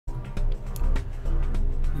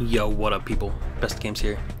Yo, what up people? Best Games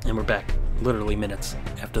here, and we're back, literally minutes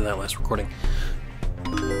after that last recording.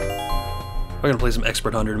 We're gonna play some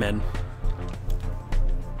Expert 100 Men.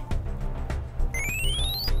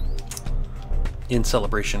 In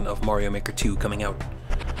celebration of Mario Maker 2 coming out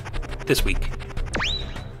this week.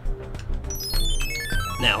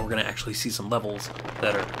 Now, we're gonna actually see some levels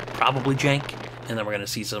that are probably jank, and then we're gonna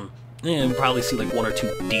see some, we'll probably see like one or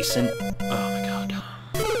two decent. Oh my god.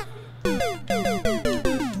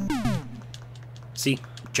 See?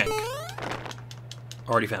 Jank.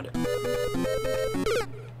 Already found it.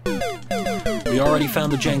 We already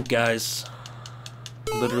found the jank, guys.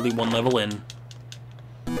 Literally one level in.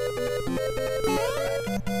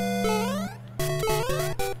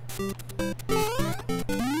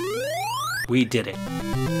 We did it.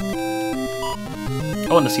 I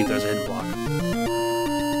want to see if there's a hidden block.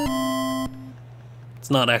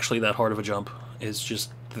 It's not actually that hard of a jump. It's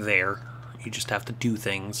just there. You just have to do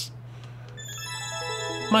things.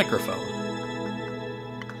 Microphone.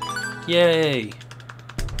 Yay!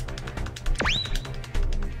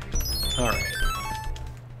 Alright.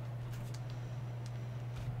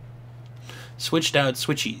 Switched out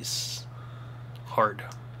switchies. Hard.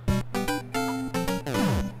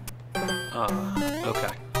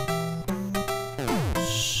 Okay.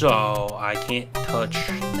 So, I can't touch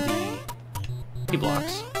the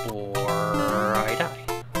P-blocks, or I die.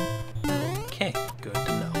 Okay, good to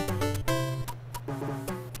know.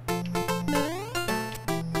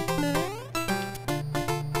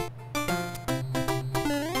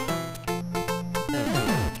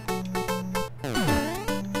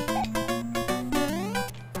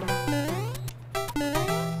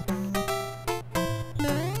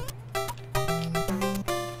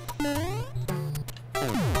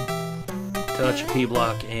 Touch a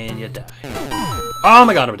P-block and you die. Oh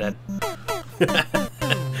my god, I'm dead.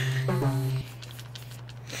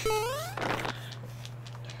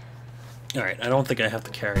 Alright, I don't think I have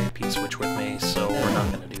to carry a P-switch with me, so we're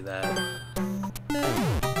not gonna do that.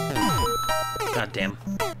 God damn.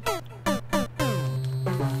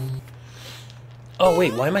 Oh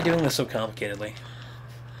wait, why am I doing this so complicatedly?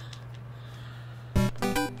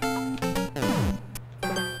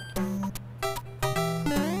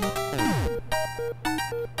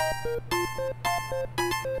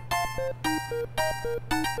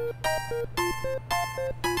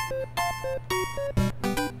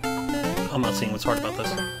 I'm not seeing what's hard about this.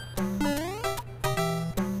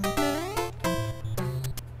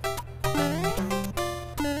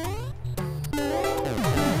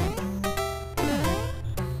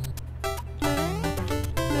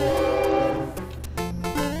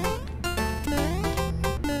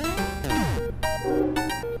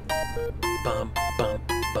 Bum bum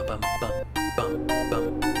bum bum bum bum bum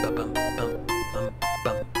bum bum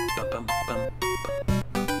bum bum bum.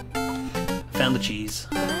 Found the cheese.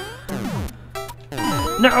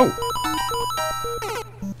 No!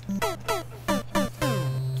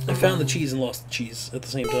 I found the cheese and lost the cheese at the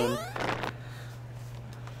same time.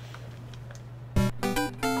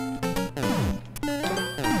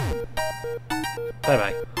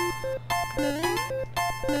 Bye-bye.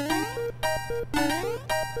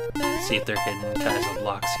 See if they're hidden Skyzo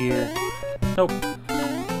blocks here. Nope.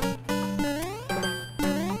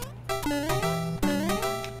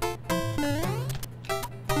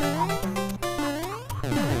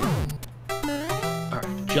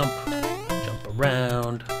 Jump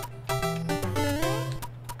around.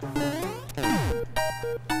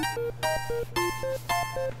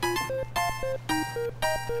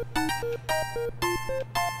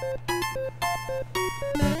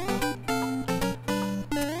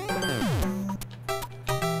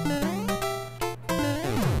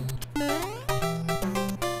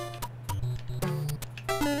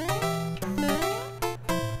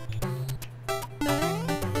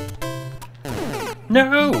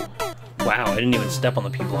 No! Wow, I didn't even step on the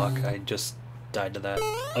P-block. I just died to that.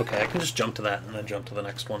 Okay, I can just jump to that and then jump to the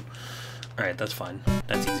next one. Alright, that's fine.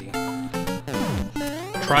 That's easy.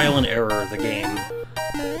 Trial and error, the game.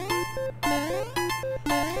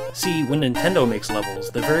 See, when Nintendo makes levels,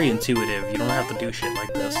 they're very intuitive. You don't have to do shit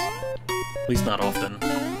like this. At least not often.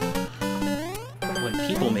 When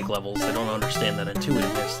people make levels, they don't understand that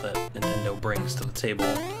intuitiveness that Nintendo brings to the table.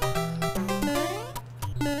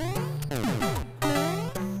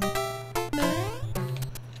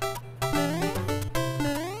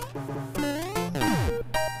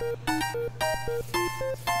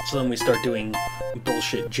 So then we start doing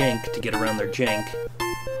bullshit jank to get around their jank.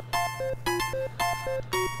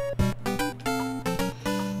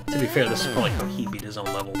 To be fair, this is probably how he beat his own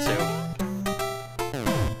level too.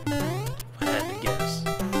 If I had to guess.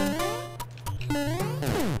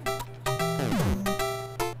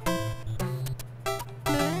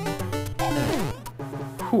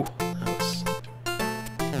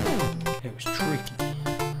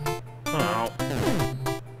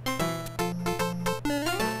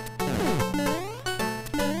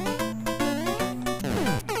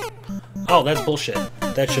 Oh, that's bullshit.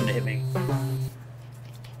 That shouldn't have hit me.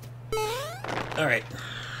 Alright.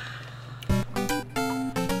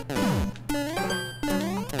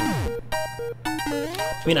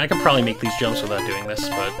 I mean, I could probably make these jumps without doing this,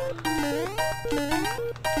 but...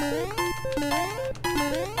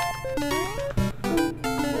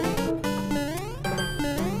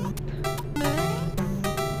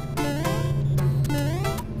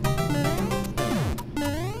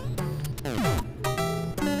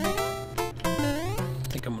 I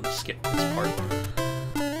think I'm gonna skip this part.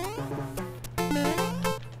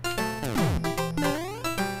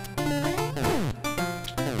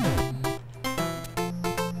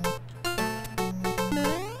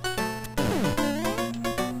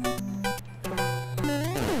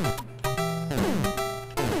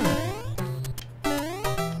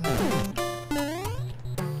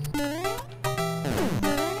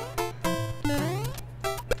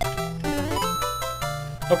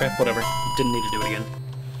 Okay, whatever. Didn't need to do it again.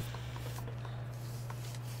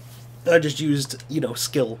 I just used, you know,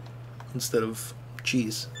 skill instead of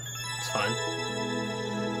cheese. It's fine.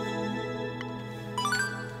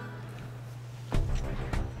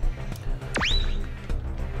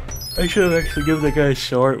 I should have actually given the guy a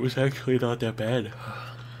star. It was actually not that bad.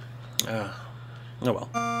 Oh well.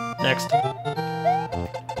 Next.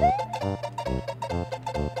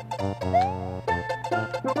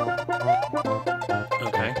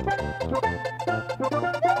 Okay.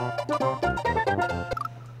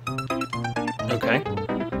 Okay.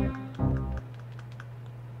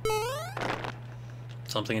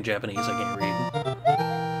 Something in Japanese I can't read.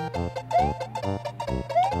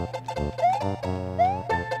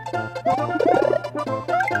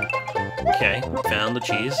 Okay, found the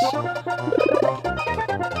cheese.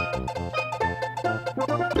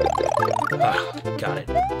 Ah, got it.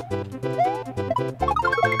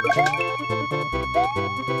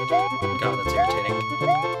 God, that's irritating.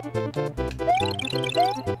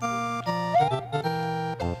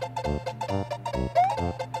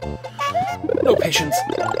 No patience.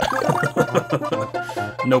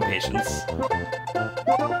 No patience.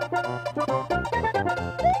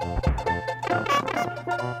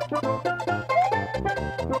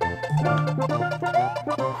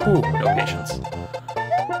 Whew, no patience.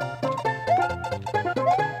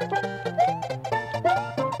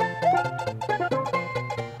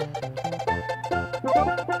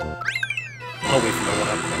 I'll wait for the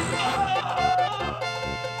one-up.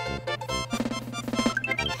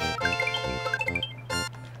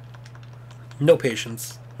 No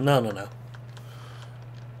patience. No, no, no.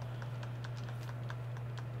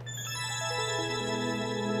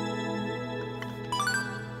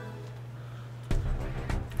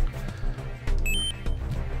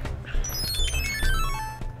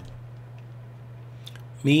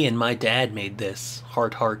 Me and my dad made this.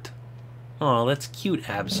 Heart, heart. Aw, that's cute,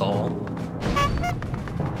 Absol.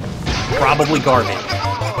 Probably garbage.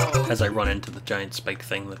 As I run into the giant spike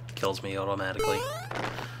thing that kills me automatically.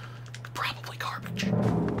 Probably garbage.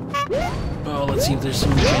 Oh, let's see if there's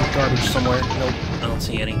some giant garbage somewhere. Nope, I don't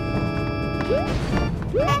see any.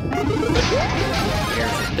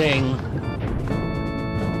 Here's the thing.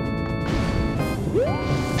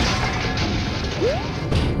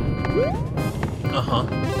 Uh-huh.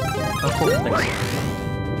 Oh, cool.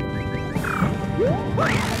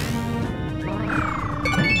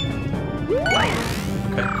 Thanks.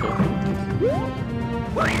 Okay, cool.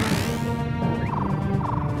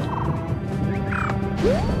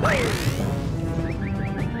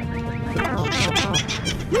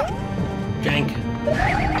 Jank.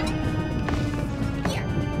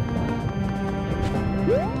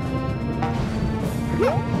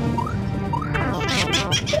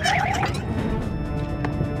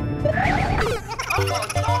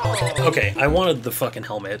 Okay, I wanted the fucking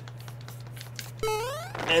helmet.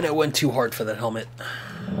 And it went too hard for that helmet.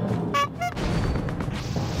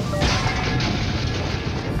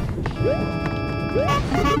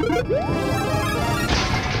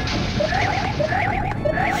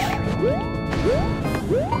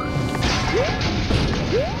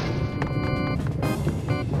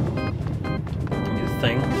 New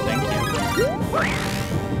thing, thank you.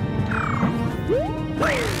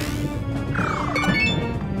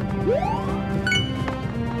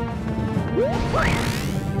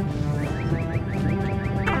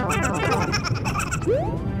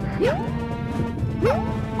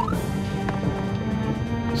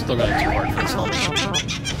 Still got it too hard for this helmet.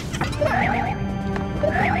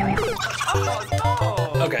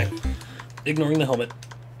 Okay. Ignoring the helmet.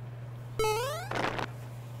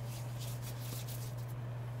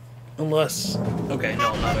 Unless... Okay,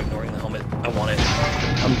 no, I'm not ignoring the helmet. I want it.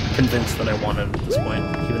 I'm convinced that I want it at this point,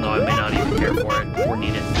 even though I may not even care for it or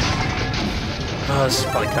need it. Oh, this is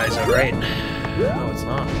probably Skyzo, right? No, it's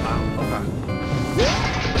not. Wow, okay.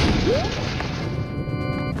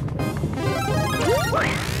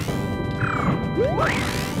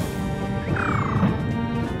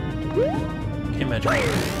 Can't imagine.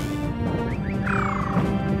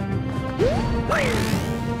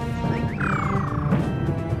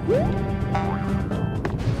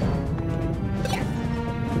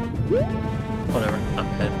 Whatever, I'm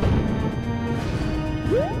dead.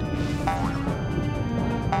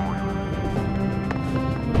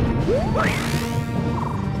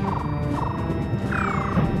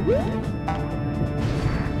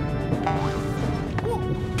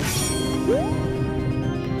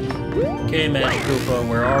 Okay, Magic Koopa,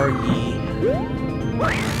 where are ye?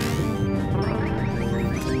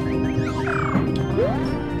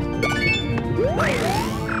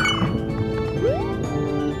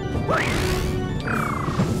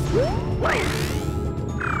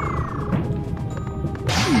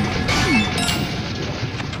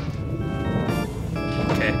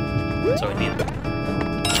 Okay, that's all I need.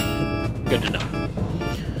 Good to know.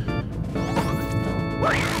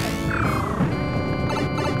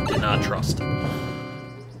 Did not trust.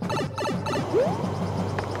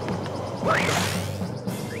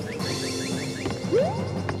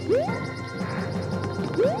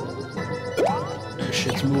 This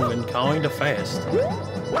shit's moving kinda fast.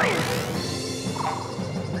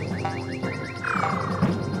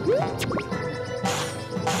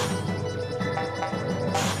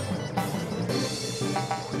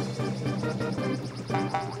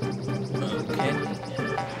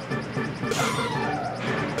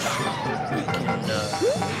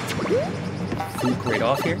 Food crate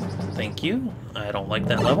off here. Thank you. I don't like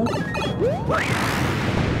that level.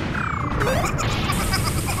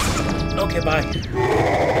 Okay, bye.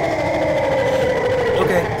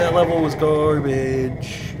 Okay, that level was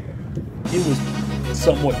garbage. It was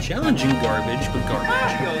somewhat challenging garbage, but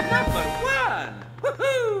garbage.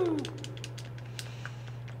 Woohoo!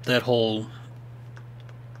 That whole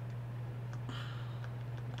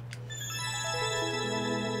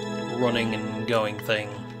running and going thing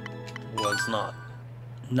was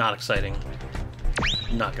not exciting.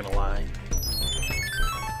 Not gonna lie.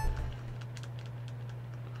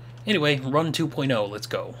 Anyway, run 2.0, let's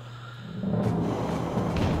go. I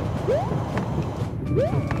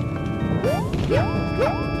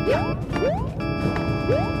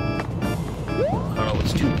don't know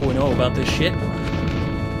what's 2.0 about this shit.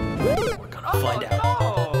 We're gonna find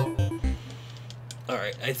out.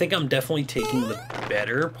 Alright, I think I'm definitely taking the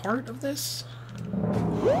better part of this.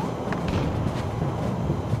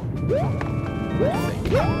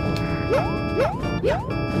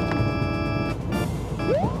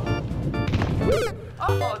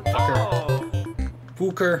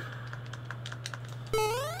 Fucker.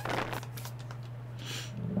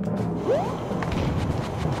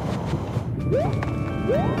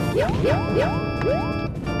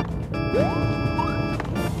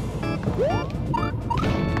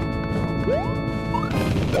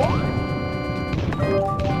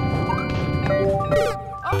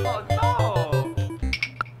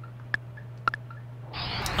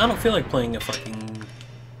 I don't feel like playing a fucking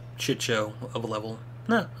shit show of a level.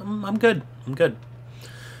 No, I'm good. I'm good.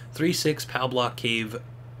 3-6 Pow Block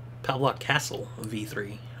Castle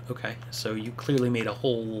V3. Okay, so you clearly made a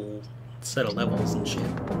whole set of levels and shit.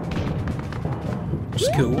 Which is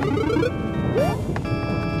cool.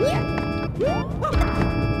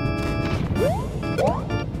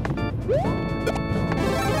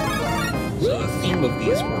 So the theme of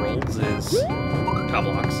these worlds is Pow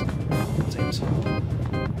Blocks. It seems.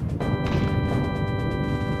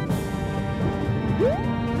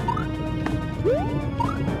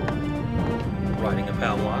 Riding a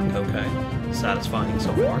Pow Block, okay. Satisfying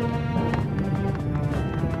so far.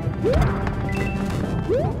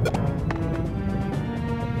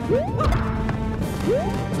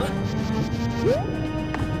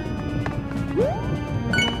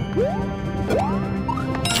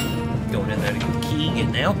 Going in there to get the key,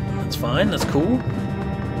 getting out. That's fine, that's cool.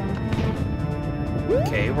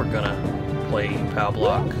 Okay, we're gonna play Pow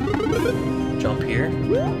Block. Jump here.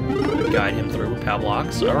 Guide him through Pow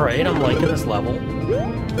Blocks. Alright, I'm liking this level.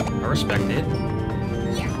 I respect it.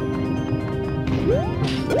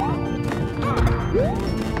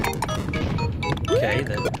 Okay,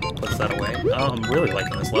 then puts that away. Oh, I'm really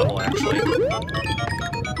liking this level, actually.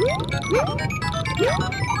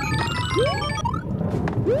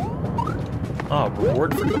 Oh,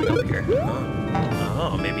 reward for coming up here.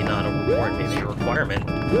 Oh, maybe not a reward, maybe a requirement.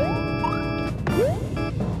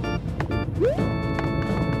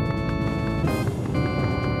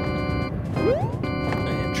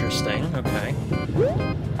 Interesting, okay.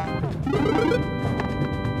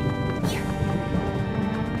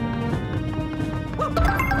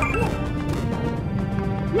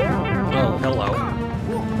 Oh, hello.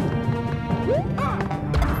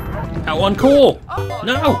 How uncool!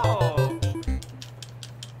 No!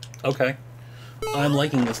 Okay. I'm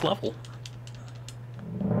liking this level.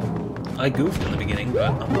 I goofed in the beginning,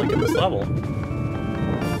 but I'm liking this level.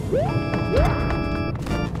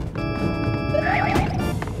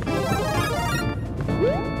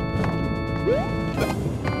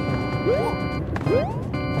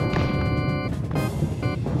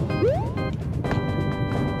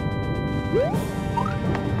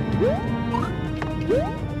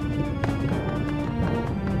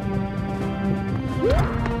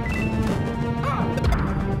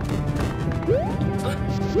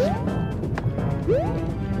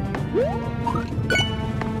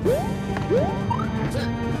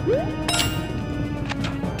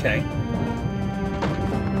 Okay.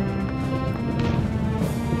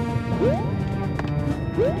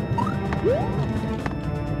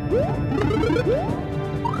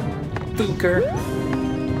 Booker.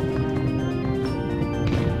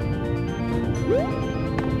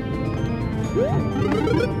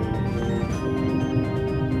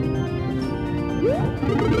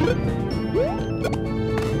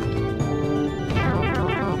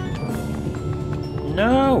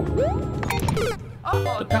 No!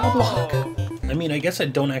 The power block! I mean, I guess I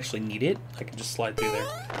don't actually need it. I can just slide through there.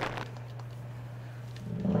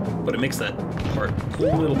 But it makes that part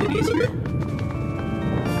a little bit easier.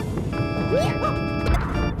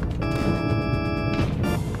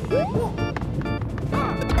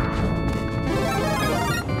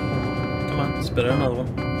 Come on, spit out another one.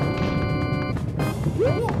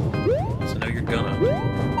 So now you're gonna.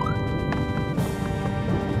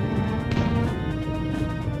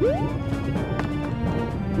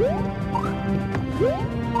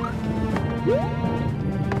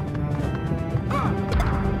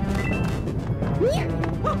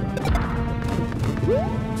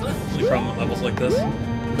 The problem with levels like this is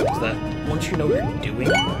that once you know what you're doing,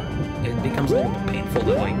 it becomes a little bit painful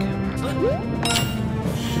to, like,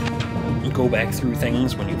 go back through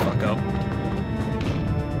things when you fuck up.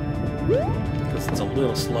 Because it's a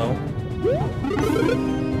little slow.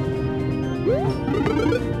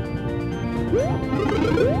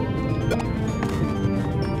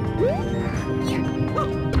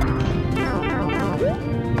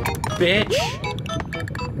 Bitch!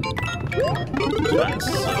 That's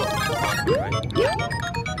so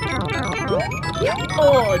right.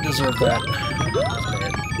 Oh, I deserve that.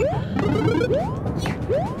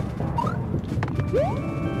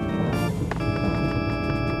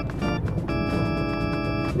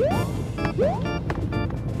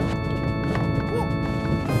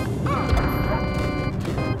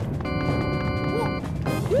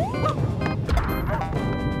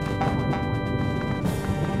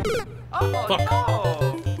 Fuck.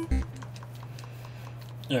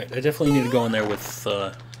 Alright, I definitely need to go in there with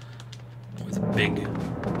big.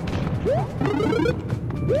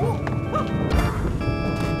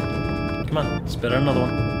 Come on, spit out another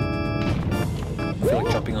one. I feel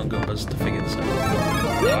like jumping on Goombas to figure this out.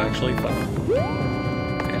 No, actually, fuck.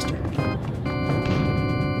 Faster.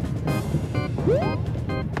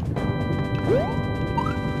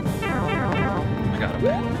 I got him,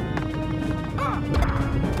 man.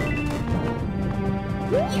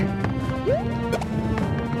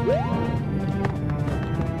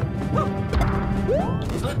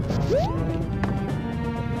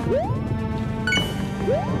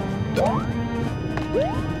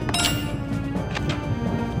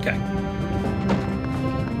 Okay.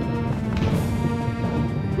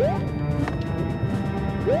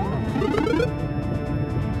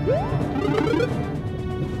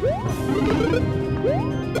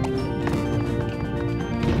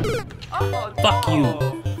 Fuck you.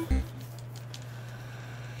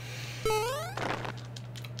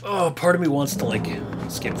 Oh, part of me wants to, like,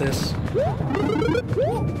 skip this.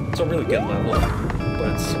 It's a really good level, but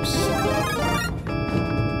it's so slow.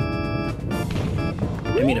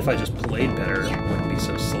 I mean, if I just played better, it wouldn't be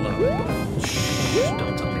so slow. Shh,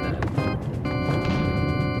 don't tell me that.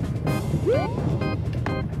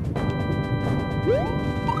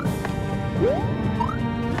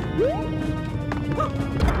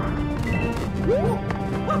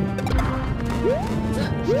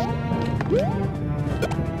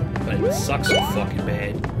 But it sucks so fucking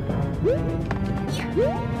bad.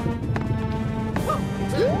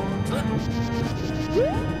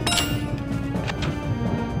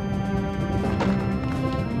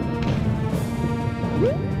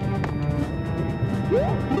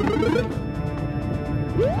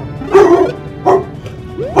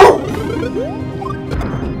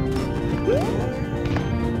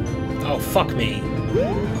 Oh, fuck me.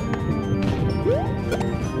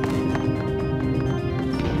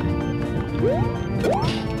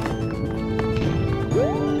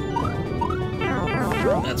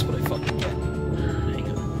 That's what I fucking get. Hang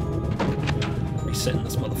on. Resetting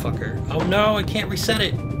this motherfucker. Oh no, I can't reset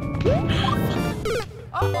it!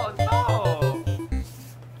 Oh no!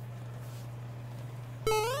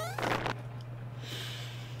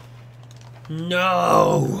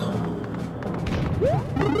 No!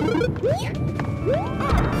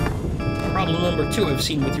 Problem number 2 I've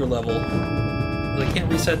seen with your level. I can't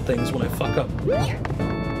reset things when I fuck up.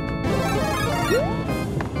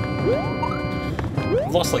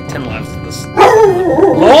 I've lost like 10 lives to this.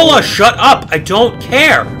 Lola, shut up! I don't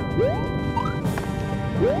care!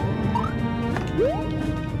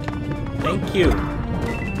 Thank you.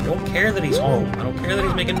 I don't care that he's home. I don't care that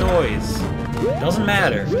he's making noise. It doesn't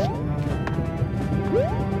matter.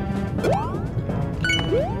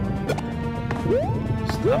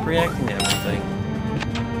 Stop reacting to everything.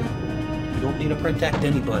 You don't need to protect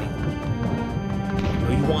anybody. I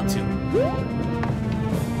know you want to.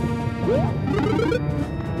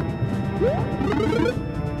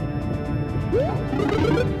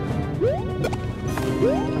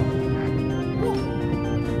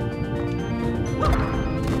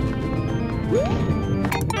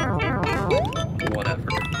 Whatever.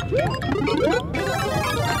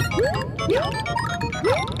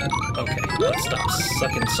 Okay, let's stop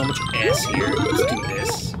sucking so much ass here. Let's do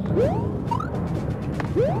this.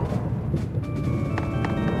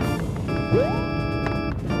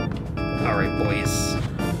 Alright, boys.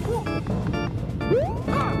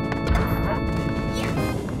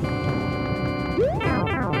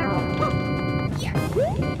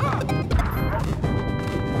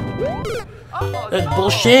 That's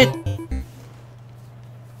bullshit!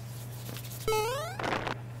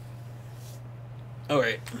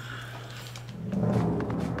 Alright.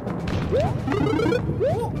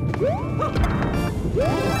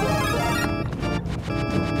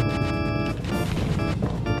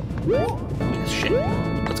 Shit.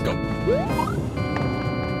 Let's go.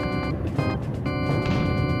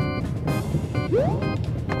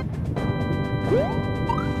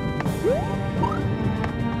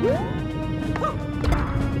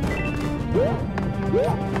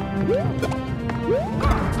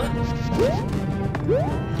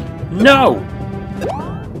 No! Oh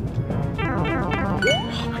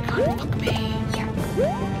my god, fuck me.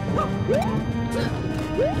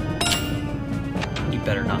 You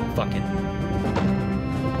better not fucking...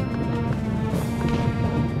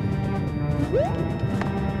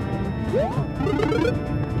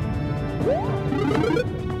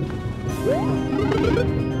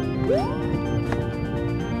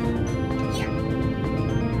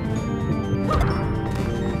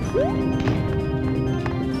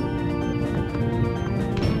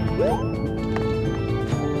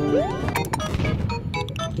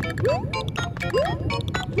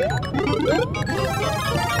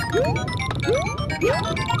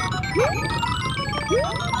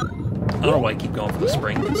 I don't know why I keep going for the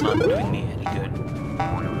spring. It's not doing me any good.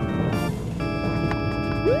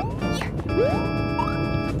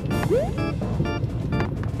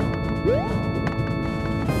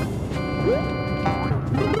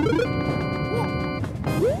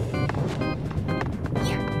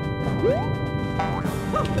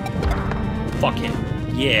 Fuck him.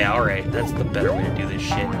 Yeah, alright. That's the better way to do this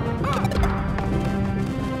shit. I'm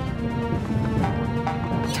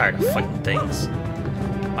tired of fighting things.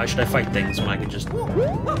 Why should I fight things when I can just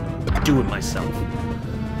do it myself?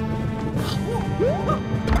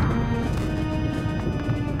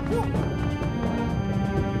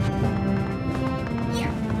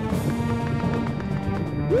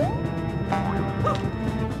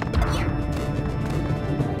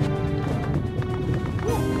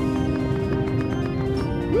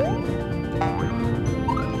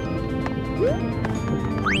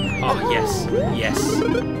 Oh, yes. Yes.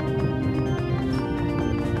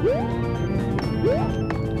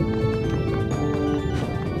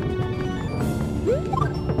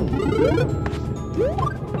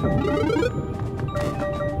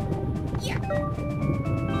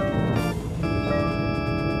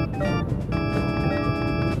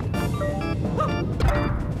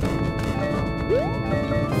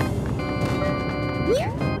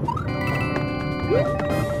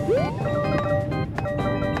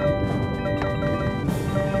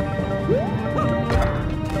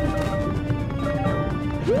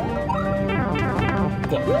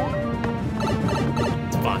 Look.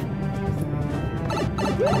 It's fine.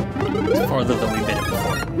 It's farther than we made it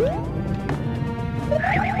before.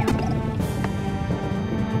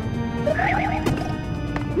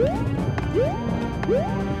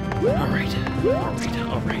 Alright.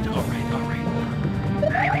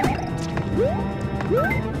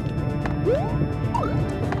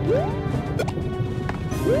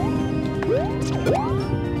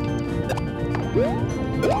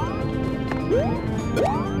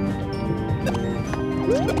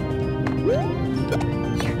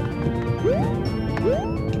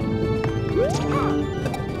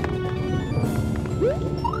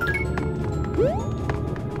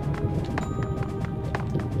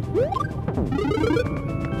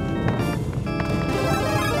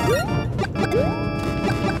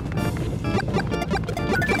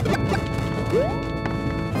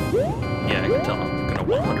 Yeah, I can tell I'm gonna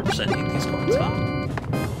 100% need these coins, huh?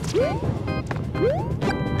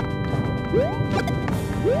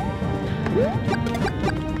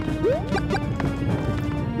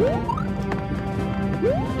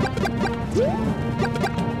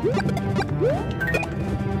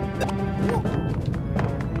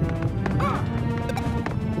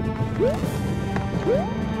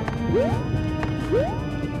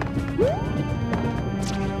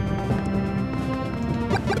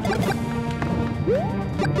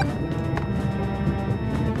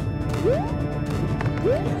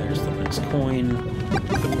 There's the next coin.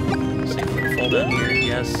 See if we can fall down here.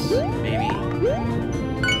 Yes, maybe.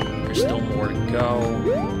 There's still more to go.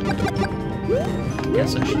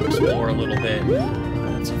 Guess I should explore a little bit.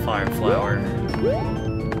 That's a fire flower.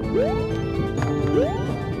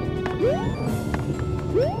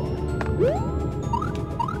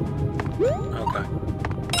 Okay.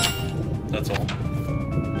 That's all.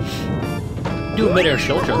 Do a mid-air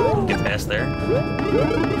shell jump and get past there.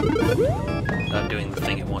 Not doing the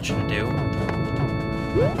thing it wants you to do.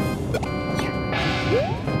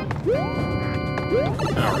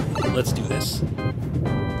 Alright, let's do this.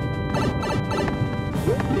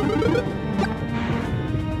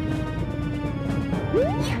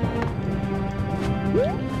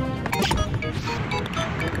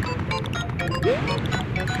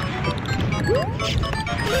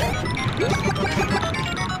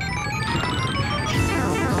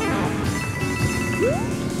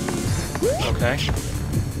 Okay.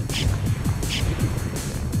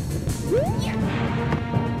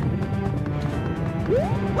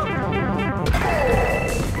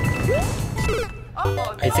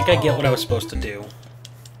 I think I get what I was supposed to do.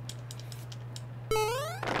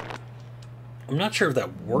 I'm not sure if that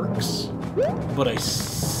works, but I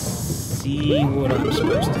see what I'm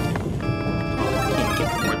supposed to do. I can't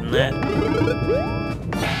get more than that.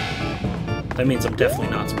 That means I'm definitely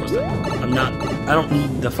not supposed to. I don't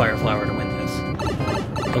need the fire flower to win this.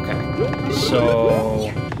 Okay,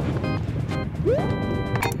 so...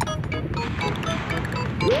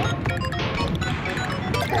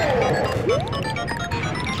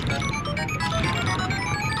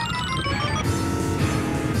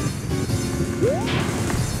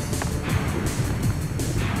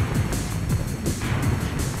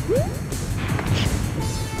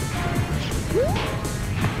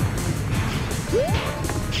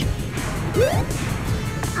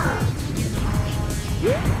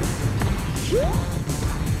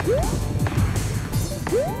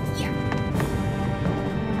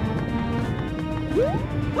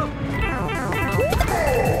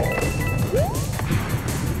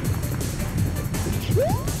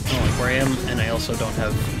 where I am, and I also don't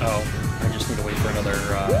have... Oh, I just need to wait for another...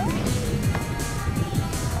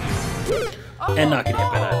 And not get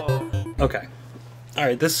hit by that. Okay.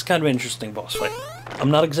 Alright, this is kind of an interesting boss fight. I'm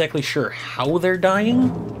not exactly sure how they're dying.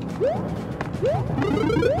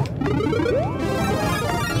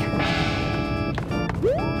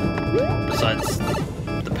 Besides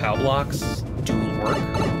the POW blocks doing work.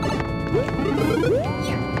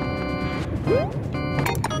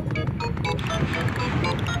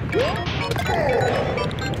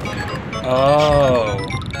 Oh.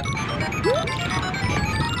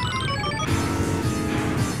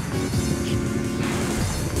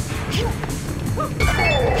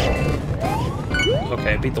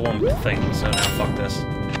 Okay, I beat the one with the thing, so now fuck this.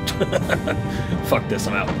 Fuck this,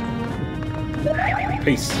 I'm out.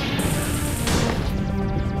 Peace.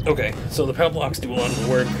 Okay, so the POW blocks do a lot of the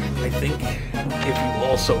work. I think if you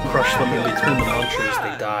also crush them in between the launchers,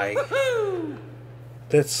 they die.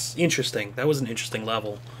 That's interesting. That was an interesting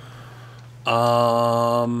level.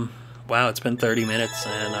 Wow, it's been 30 minutes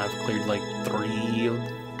and I've cleared like 3 of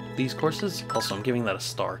these courses. Also, I'm giving that a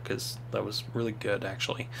star because that was really good,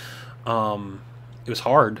 actually. It was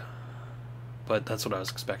hard. but that's what I was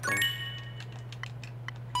expecting.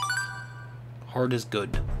 Hard is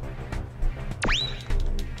good.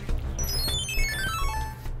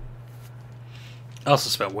 I also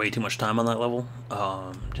spent way too much time on that level.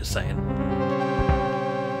 Just saying.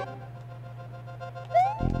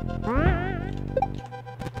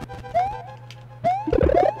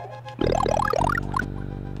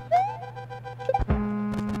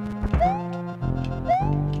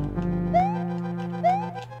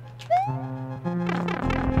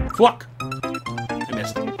 Fuck! I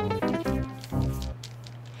missed.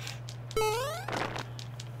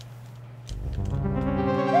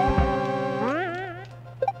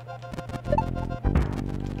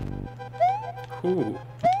 Ooh.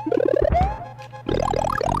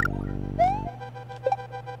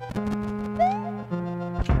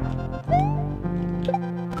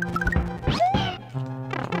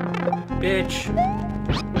 Bitch.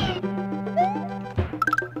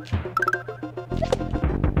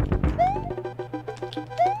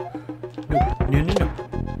 No, no, no.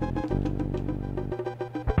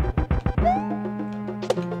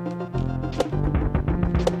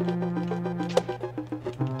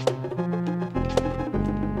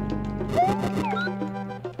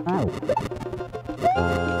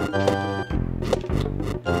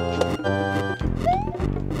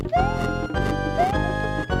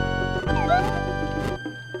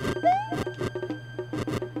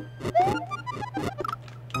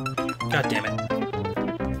 God damn it.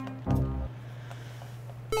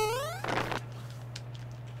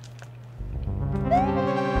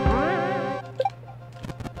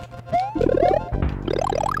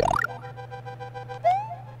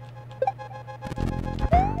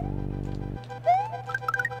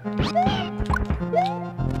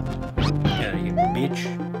 Yeah, you bitch.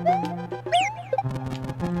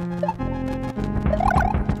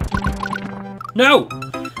 No!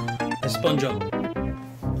 I spun jump.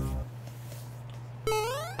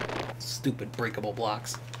 Stupid breakable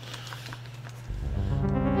blocks.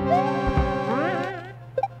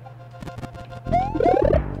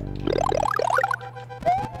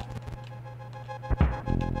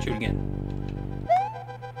 Shoot again.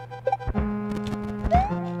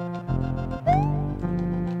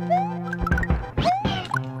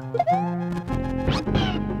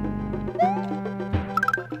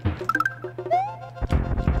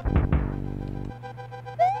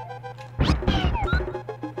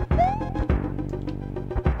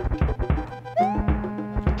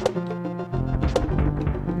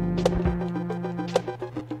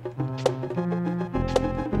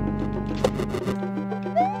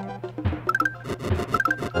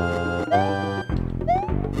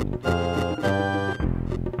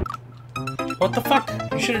 What the fuck?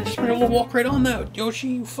 You should have just been able to walk right on that. Yoshi,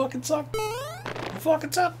 you fucking suck. You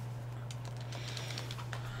fucking suck.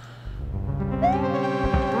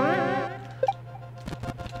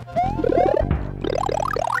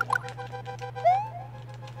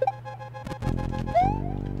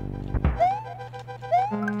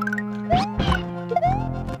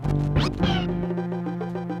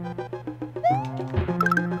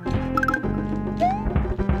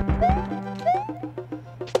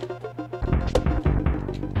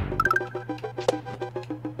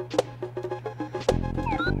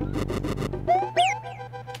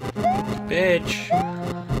 Bitch.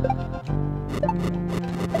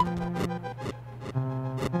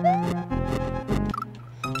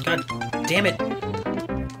 God damn it.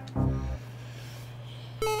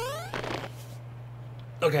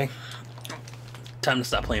 Okay. Time to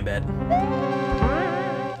stop playing bad.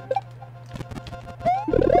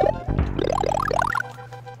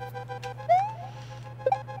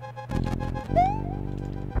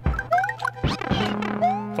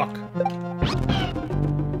 Fuck.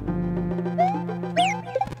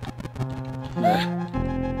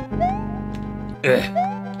 Ugh.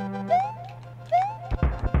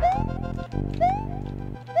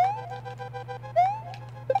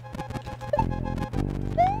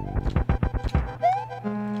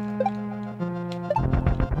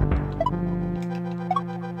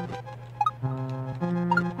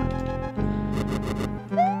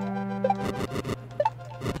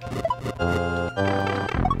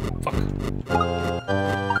 Fuck.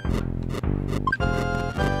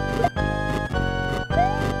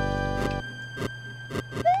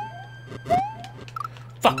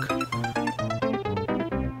 Fuck.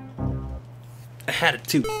 I had it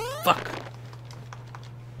too. Fuck.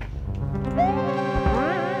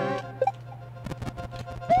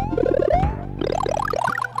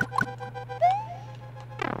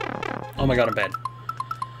 Oh my god, I'm bad.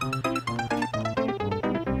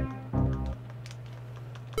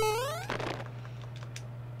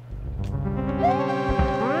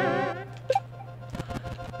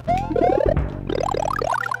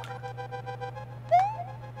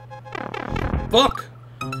 Fuck!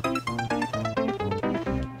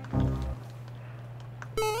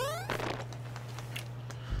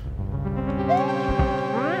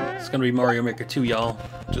 It's gonna be Mario Maker 2, y'all.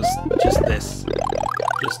 Just this.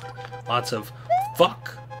 Just lots of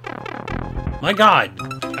fuck. My god!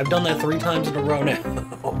 I've done that 3 times in a row now.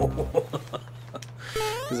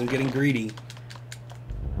 Because I'm getting greedy.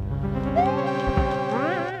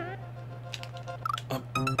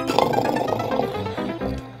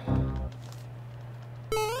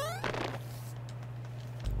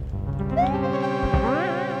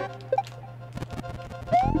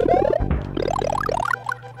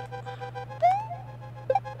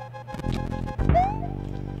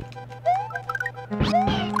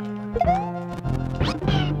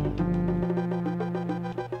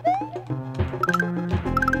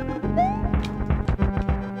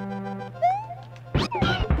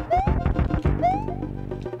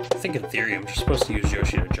 I think in theory I'm just supposed to use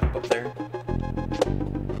Yoshi to jump up there.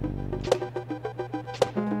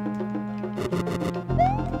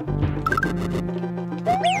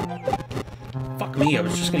 Fuck me, I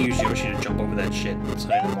was just gonna use Yoshi to jump over that shit, so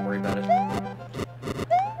I didn't have to worry about it.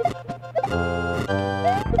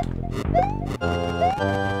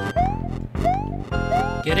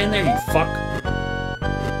 Get in there, you fuck!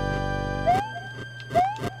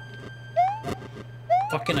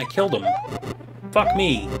 Fucking I killed him. Fuck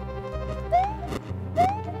me.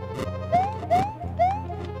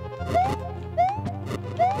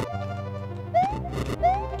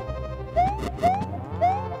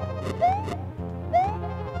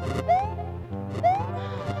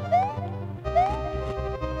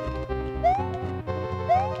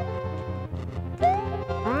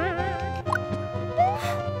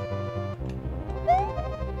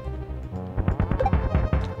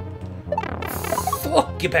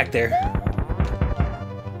 Fuck, get back there.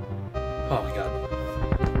 Oh my god.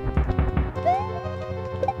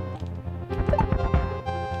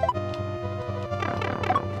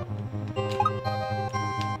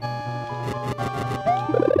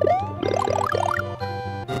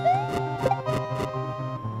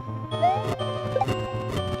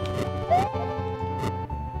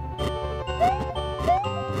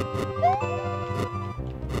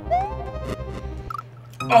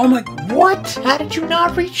 Oh my, what? How did you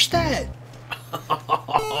not reach that?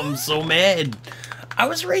 I'm so mad. I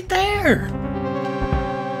was right there.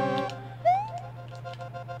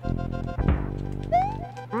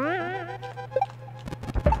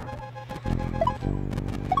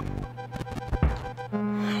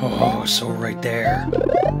 Oh, so right there.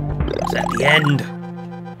 It's at the end.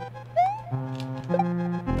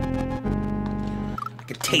 I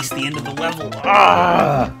could taste the end of the level.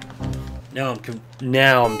 Ah!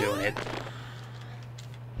 Now I'm doing it.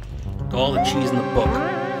 All the cheese in the book.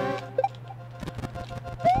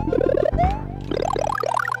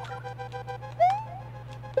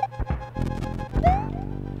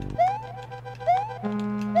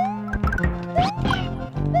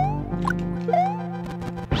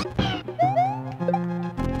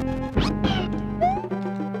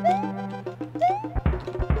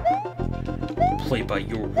 Play by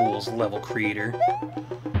your rules, level creator.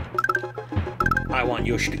 I want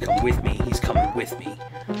Yoshi to come with me. He's coming with me.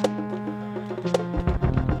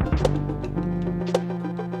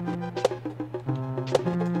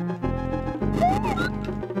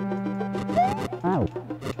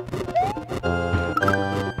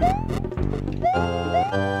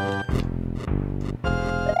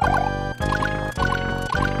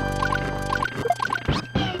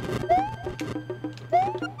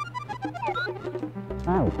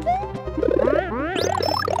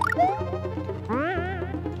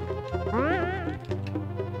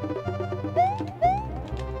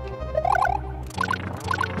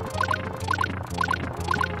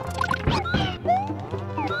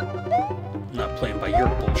 Not playing by your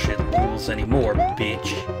bullshit rules anymore,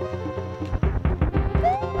 bitch.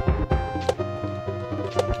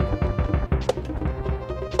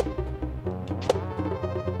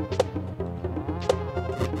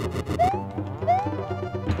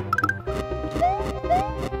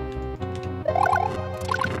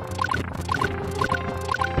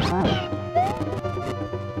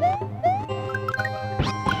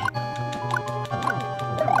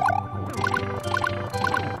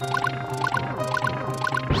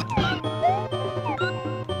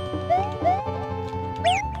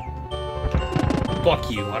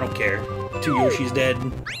 Fuck you, I don't care. 2 Yoshi's dead.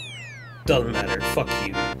 Doesn't matter, fuck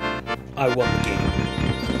you. I won the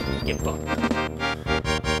game. Get fucked.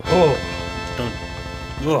 Oh,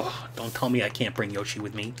 don't tell me I can't bring Yoshi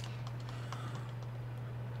with me.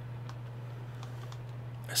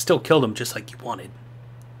 I still killed him just like you wanted.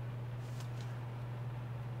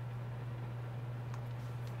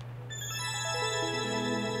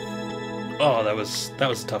 Oh, that was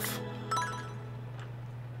tough.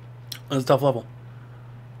 That was a tough level.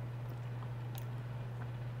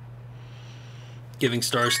 Giving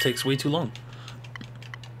stars takes way too long.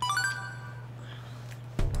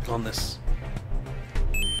 On this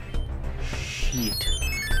sheet.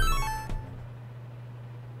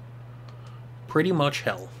 Pretty much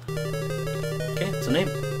hell. Okay, it's a name.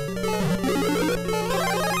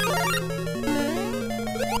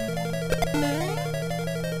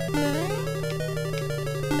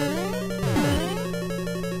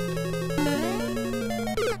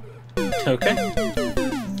 Okay.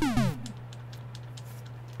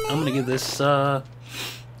 I'm gonna give this, I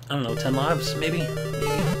don't know, 10 lives, maybe?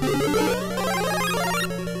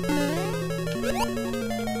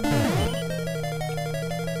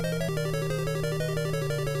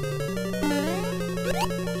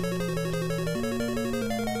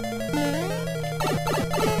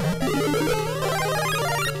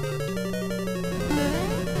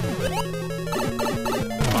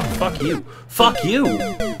 Oh, fuck you. Fuck you!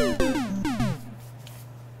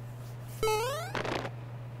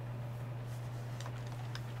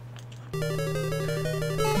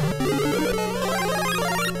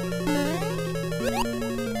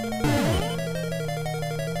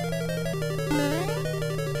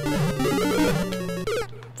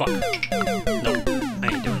 Fuck. Nope. I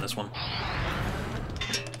ain't doing this one.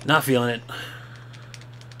 Not feeling it.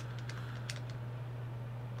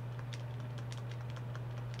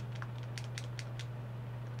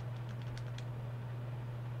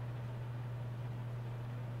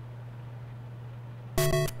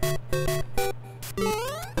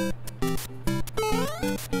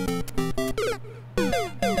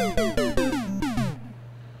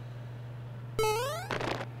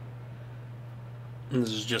 And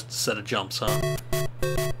this is just a set of jumps, huh?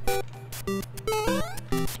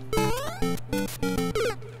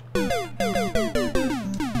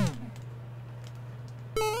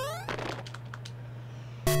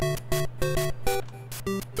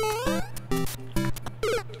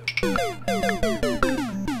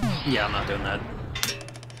 Yeah, I'm not doing that.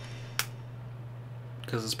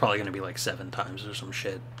 Because it's probably going to be like 7 times or some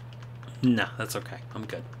shit. Nah, that's okay. I'm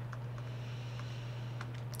good.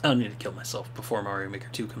 I don't need to kill myself before Mario Maker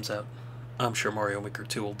 2 comes out. I'm sure Mario Maker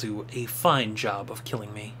 2 will do a fine job of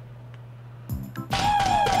killing me.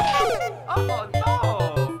 Oh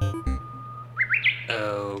no!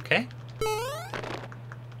 Okay.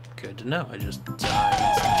 Good to know. I just died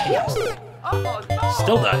instantaneously. Oh no!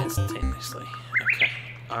 Still die instantaneously. Okay.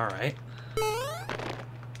 Alright.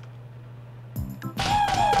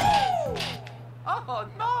 Oh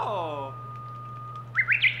no!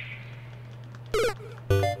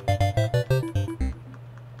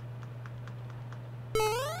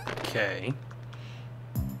 Okay.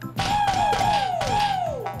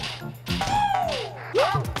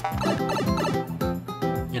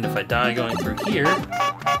 And if I die going through here...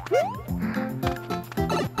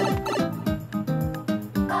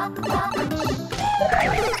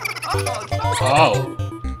 Oh!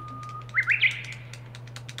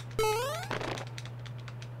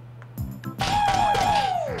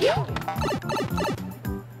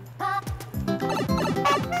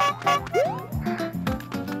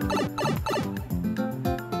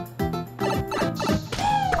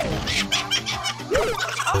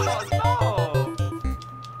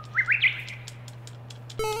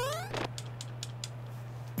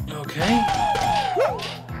 Okay.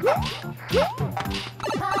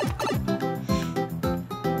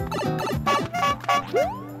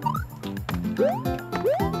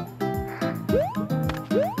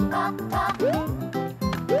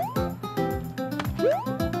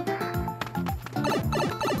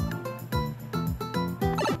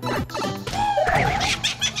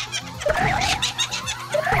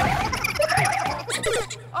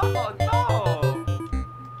 Oh no!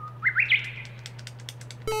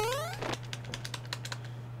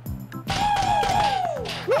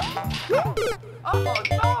 Oh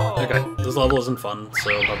no! Okay, this level isn't fun,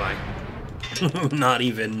 so bye-bye. Not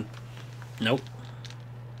even. Nope.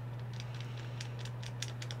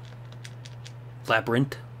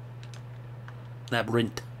 Labyrinth.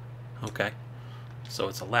 Labyrinth. Okay. So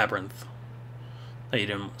it's a labyrinth. That you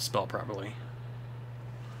didn't spell properly.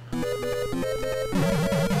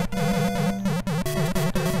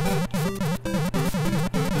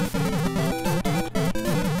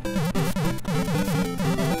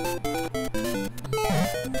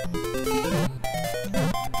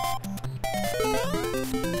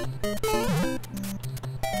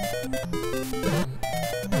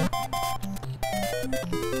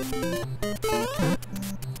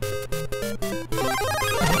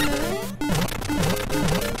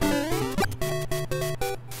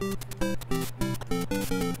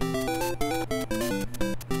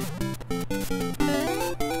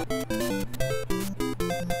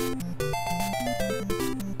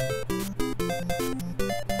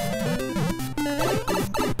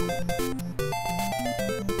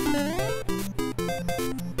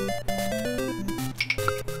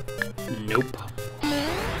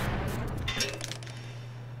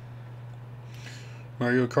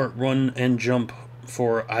 Mario Kart Run and Jump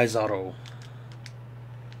for Izato.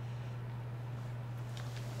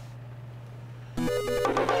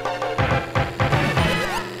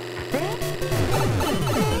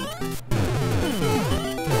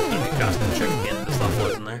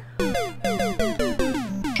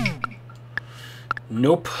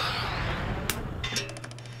 Nope.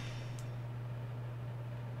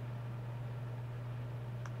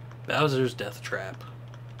 Bowser's Death Trap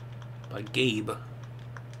by Gabe.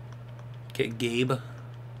 Okay, Gabe.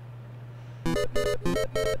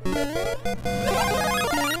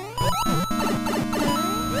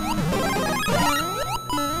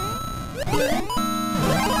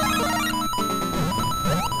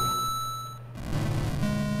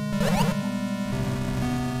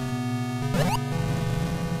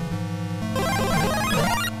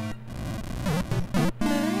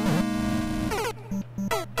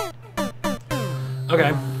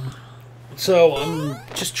 Okay, so I'm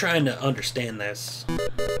just trying to understand this.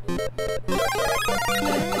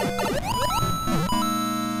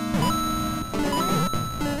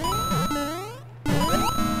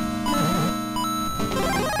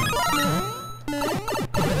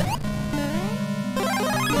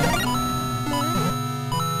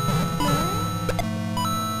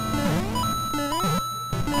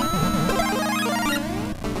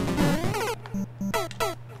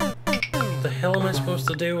 What the hell am I supposed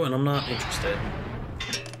to do? And I'm not interested.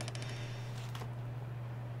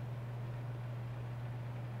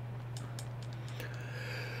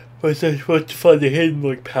 Was I supposed to find a hidden,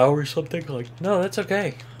 like, power or something? Like, no, that's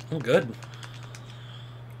okay. I'm good.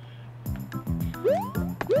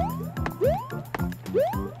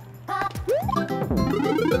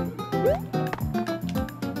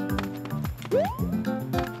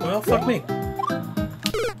 Well, fuck me.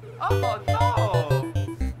 Oh no!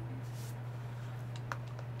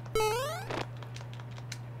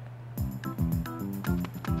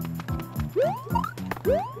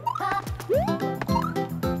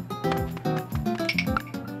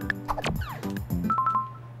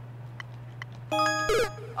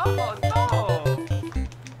 Oh no!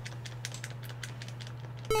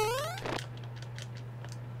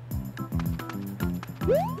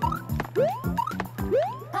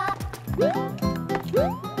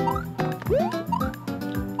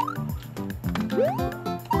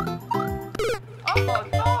 Oh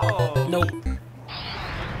no! Nope.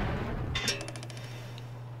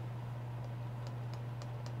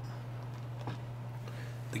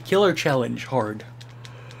 The killer challenge hard.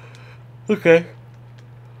 Okay.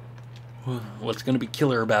 What's gonna be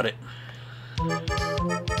killer about it? The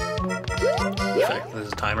fact that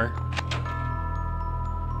there's a timer.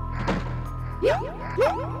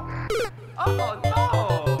 Oh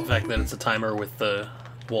no! The fact that it's a timer with the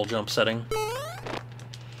wall jump setting.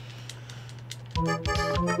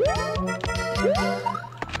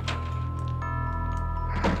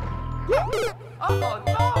 Oh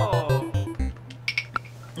no!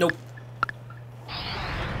 Nope.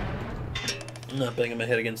 I'm not banging my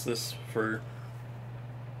head against this for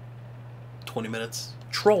 20 minutes.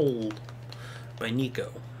 Trolled by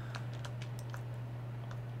Nico.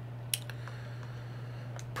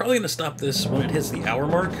 Probably gonna stop this when it hits the hour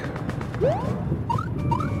mark.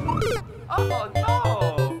 Oh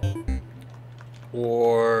no!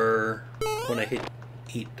 Or when I hit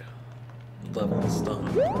 8 levels done.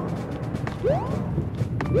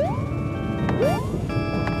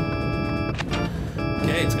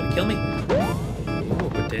 Okay, it's gonna kill me.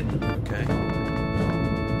 Oh, it didn't. Okay.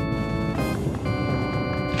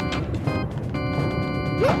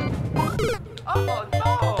 Oh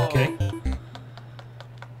no! Okay.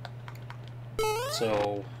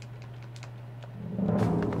 So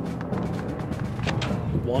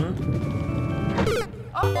 1.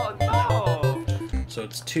 Oh no! So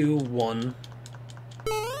it's 2, 1.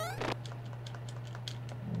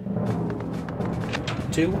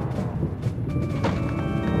 2.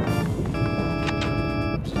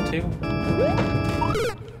 So 2.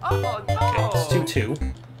 Oh no! Okay, it's 2, 2.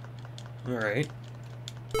 Alright.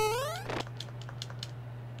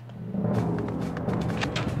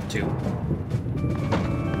 2.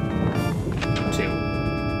 2.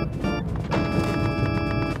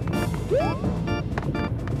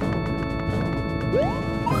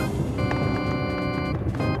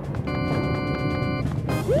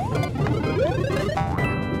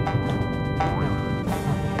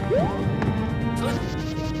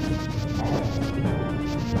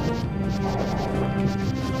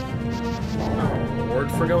 Reward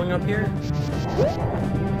for going up here?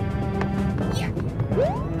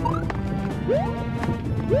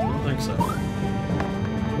 I don't think so.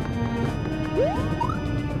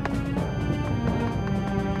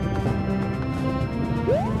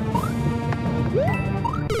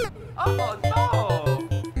 Oh no!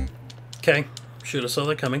 Okay, should have saw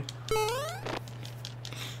that coming.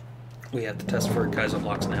 We have to test for Skyzo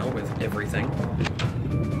blocks now with everything.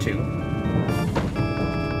 2.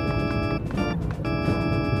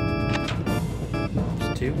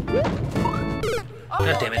 Just 2.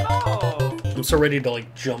 God damn it. No! I'm so ready to,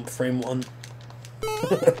 like, jump frame 1.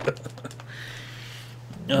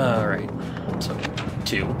 Alright, so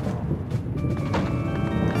 2.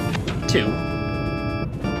 2.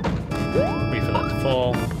 Wait for that to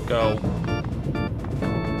fall. Go.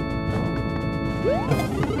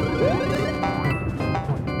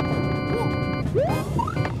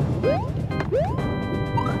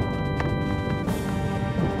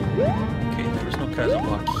 Okay, there's no Skyzo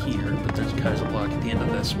block here, but there's a Skyzo block at the end of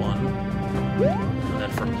this one. And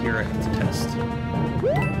then from here I have to test.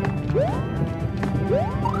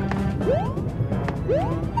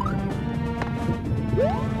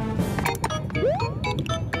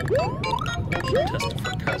 Should test it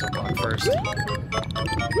for Skyzo block first.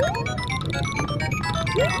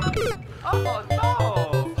 Oh no!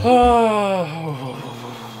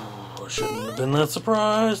 Oh, shouldn't have been that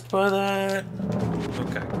surprised by that.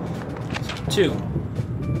 Okay. So 2. 2.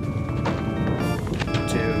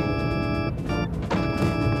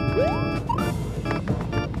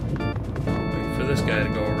 Wait for this guy to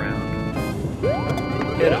go around.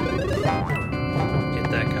 Hit him. Hit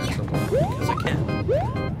that Skyzo block because I can.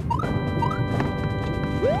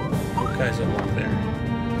 No Skyzo block there.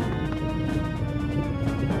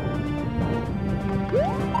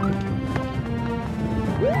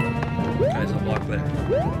 Skyzo block there.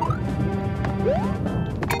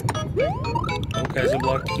 No Skyzo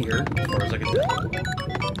block here, as far as I can tell.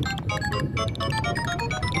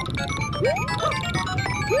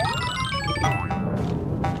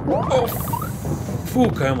 Oh,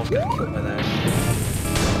 fuck, I almost got killed by that.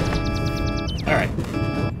 Alright.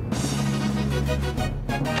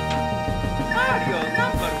 Mario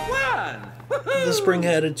number 1! The spring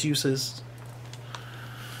had its uses.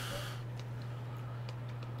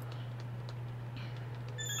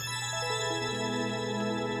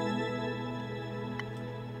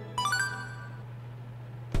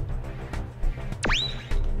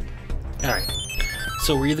 Alright,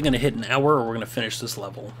 so we're either going to hit an hour or we're going to finish this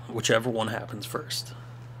level, whichever one happens first.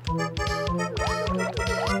 I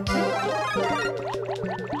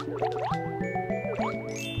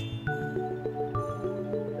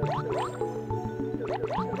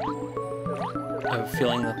have a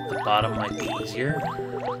feeling that the bottom might be easier,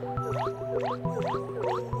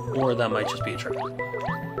 or that might just be a trick.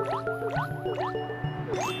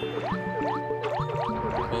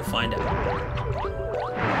 We'll find out.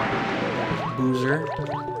 Boozer.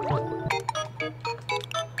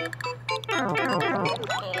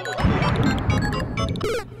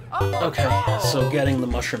 Okay, so getting the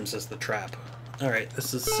mushrooms is the trap. Alright,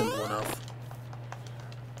 this is simple enough.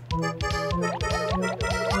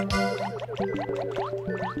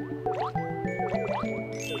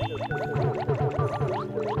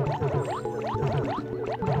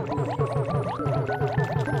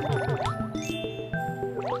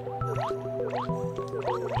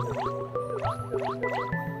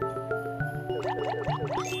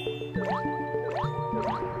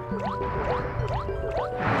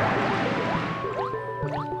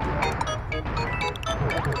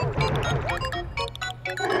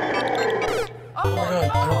 Oh my god,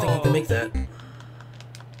 I don't think you can make that.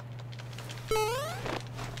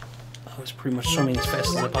 I was pretty much swimming as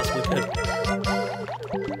fast as I possibly could.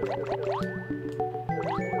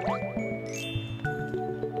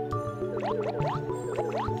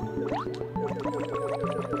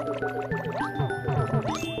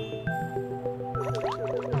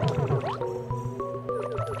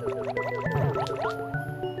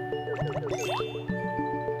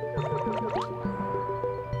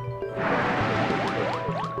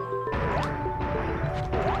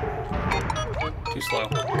 Too slow.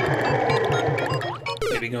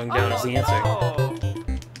 Maybe going down is the answer.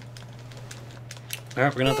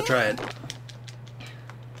 Alright, we're gonna have to try it.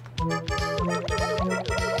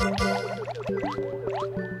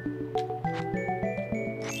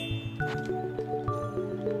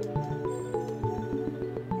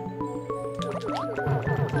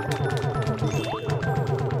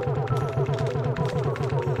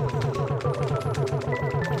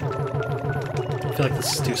 I feel like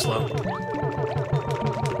this is too slow.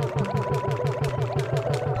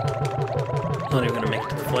 I'm not even gonna make it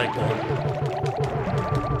to the flagpole.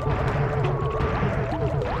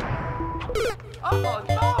 Oh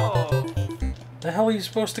no! The hell are you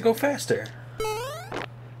supposed to go faster?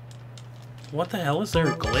 What the hell? Is there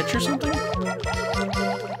a glitch or something?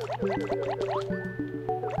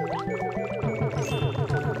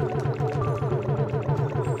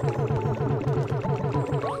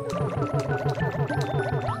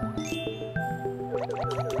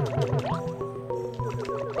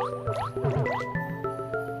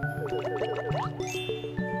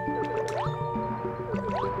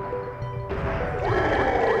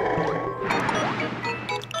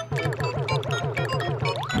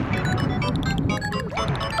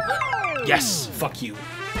 Yes! Fuck you.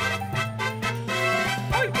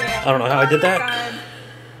 I don't know how I did that,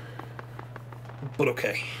 but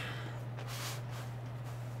okay.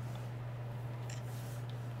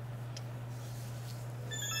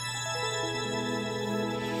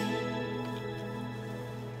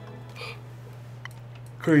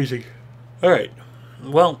 Crazy. Alright.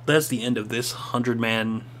 Well, that's the end of this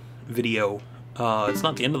 100-man video. It's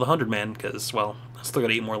not the end of the 100-man, because, well, I still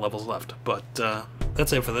got 8 more levels left. But,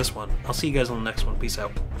 that's it for this one. I'll see you guys on the next one. Peace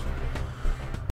out.